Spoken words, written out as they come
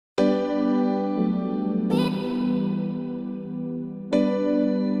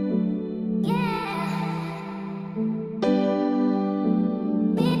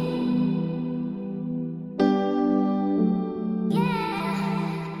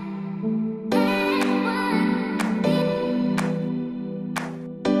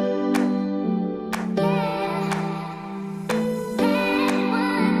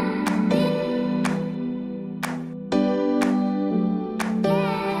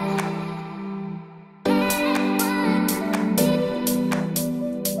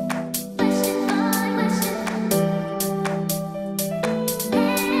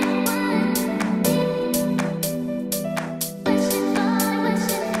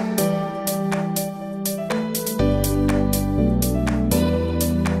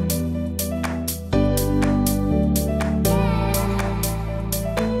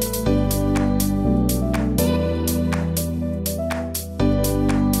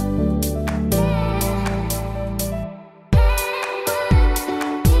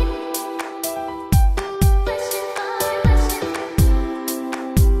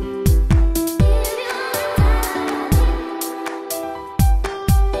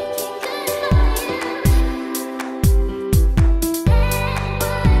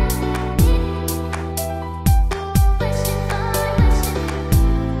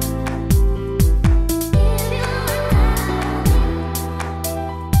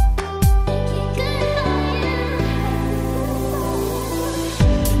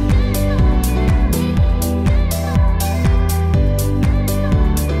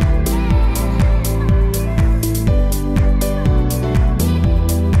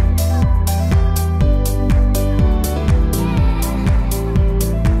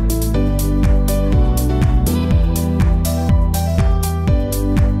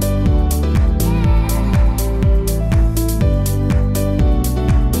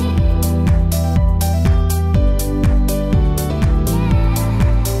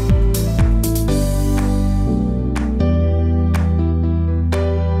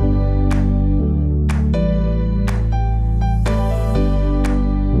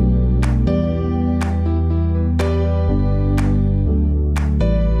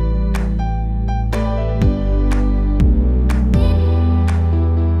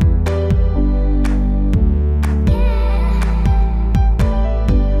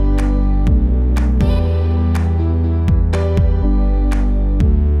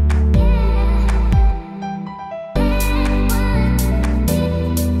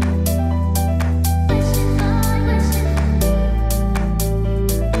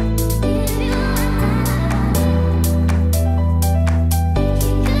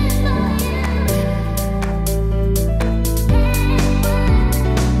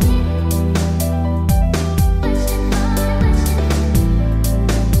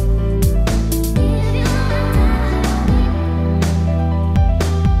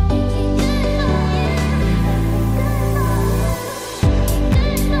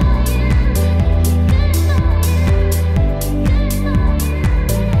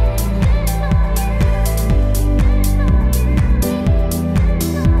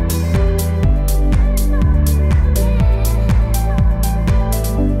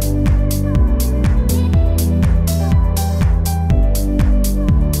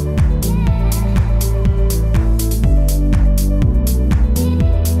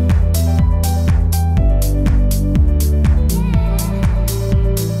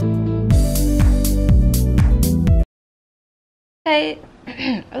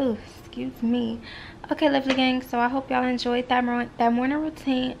Oh, excuse me. Okay, lovely gang, so I hope y'all enjoyed that morning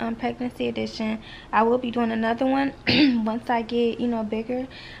routine, pregnancy edition. I will be doing another one once I get, you know, bigger.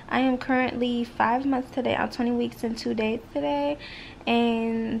 I am currently 5 months today. I'm 20 weeks and 2 days today,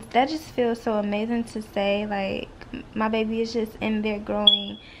 and that just feels so amazing to say. Like, my baby is just in there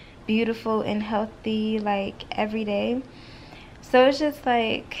growing beautiful and healthy, like, every day. So it's just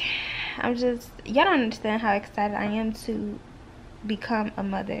like, y'all don't understand how excited I am to become a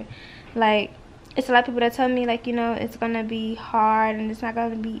mother. Like, it's a lot of people that tell me, like, you know, it's gonna be hard and it's not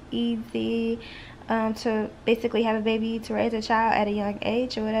gonna be easy to basically have a baby, to raise a child at a young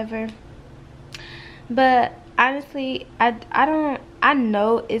age or whatever. But honestly, I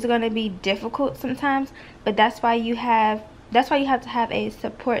know it's gonna be difficult sometimes, but that's why you have to have a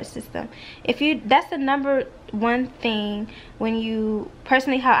support system. That's the number one thing. When you,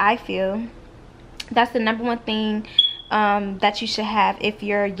 personally, how I feel, that's the number one thing that you should have if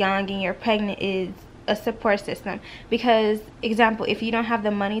you're young and you're pregnant, is a support system. Because, example, if you don't have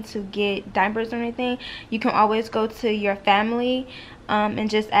the money to get diapers or anything, you can always go to your family and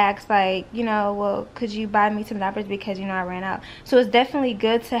just ask, like, you know, well, could you buy me some diapers because, you know, I ran out. So it's definitely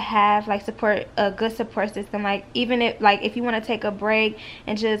good to have, like, a good support system. Like, even if you want to take a break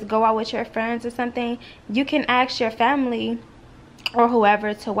and just go out with your friends or something, you can ask your family or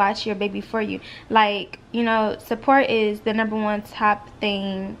whoever to watch your baby for you. Like, you know, support is the number one top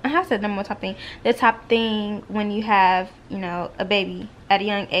thing. I have said number one top thing. The top thing when you have, you know, a baby at a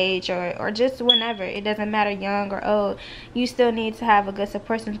young age, or just whenever. It doesn't matter, young or old. You still need to have a good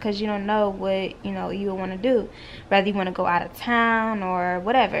support system, because you don't know what, you know, you want to do. Whether you want to go out of town or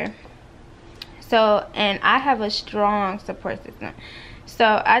whatever. So, and I have a strong support system.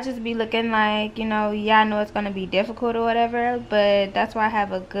 So I just be looking like, you know, yeah, I know it's going to be difficult or whatever, but that's why I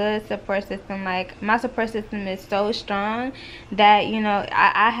have a good support system. Like, my support system is so strong that, you know,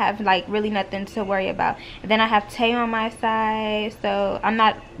 I have, like, really nothing to worry about. And then I have Tay on my side, so I'm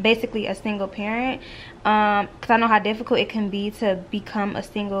not basically a single parent. Because I know how difficult it can be to become a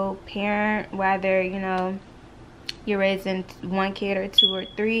single parent, whether, you know, you're raising one kid or two or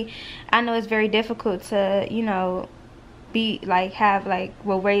three. I know it's very difficult to, you know, raise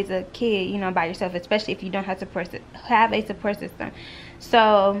a kid, you know, by yourself, especially if you don't have a support system.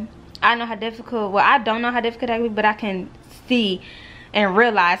 So I know how difficult, well, I don't know how difficult that can be, but I can see and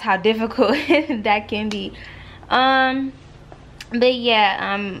realize how difficult that can be. But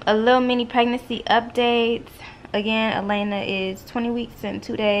yeah, a little mini pregnancy update. Again, Elena is 20 weeks and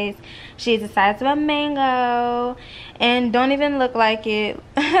 2 days. She is the size of a mango and don't even look like it.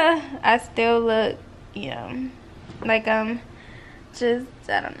 I still look, you know, like just,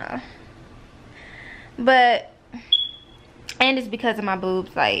 I don't know. But, and it's because of my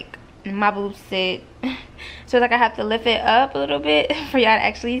boobs. Like, my boobs sit so it's like I have to lift it up a little bit for y'all to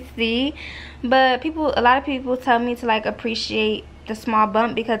actually see. But a lot of people tell me to, like, appreciate the small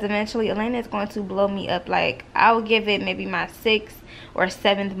bump, because eventually Elena is going to blow me up. Like, I will give it maybe my 6th or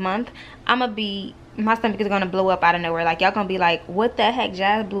 7th month. My stomach is gonna blow up out of nowhere. Like, y'all gonna be like, what the heck,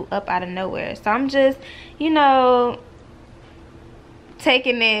 Jazz blew up out of nowhere. So I'm just, you know,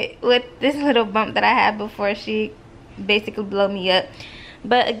 taking it with this little bump that I had before she basically blow me up.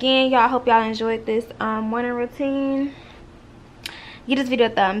 But again, y'all, I hope y'all enjoyed this morning routine. Give this video a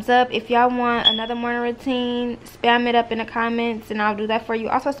thumbs up. If y'all want another morning routine, spam it up in the comments and I'll do that for you.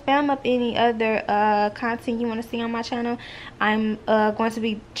 Also, spam up any other content you want to see on my channel. I'm going to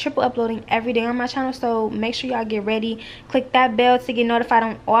be triple uploading every day on my channel, so make sure y'all get ready. Click that bell to get notified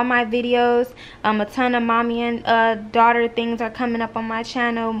on all my videos. A ton of mommy and daughter things are coming up on my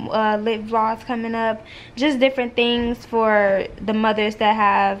channel. Lit vlogs coming up. Just different things for the mothers that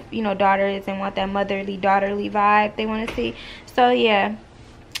have, you know, daughters and want that motherly, daughterly vibe they want to see. So yeah,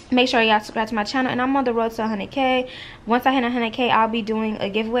 make sure y'all subscribe to my channel, and I'm on the road to 100K. Once I hit 100K, I'll be doing a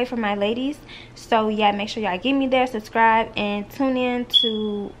giveaway for my ladies. So yeah, make sure y'all get me there, subscribe, and tune in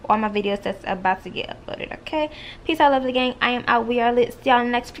to all my videos that's about to get uploaded. Okay, peace out, lovely gang. I am out. We are lit. See y'all in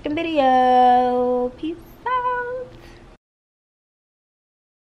the next freaking video. Peace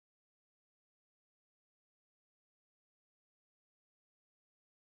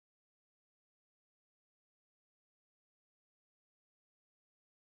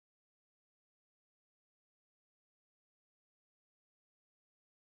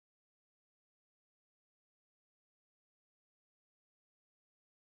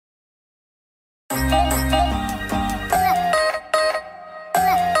out.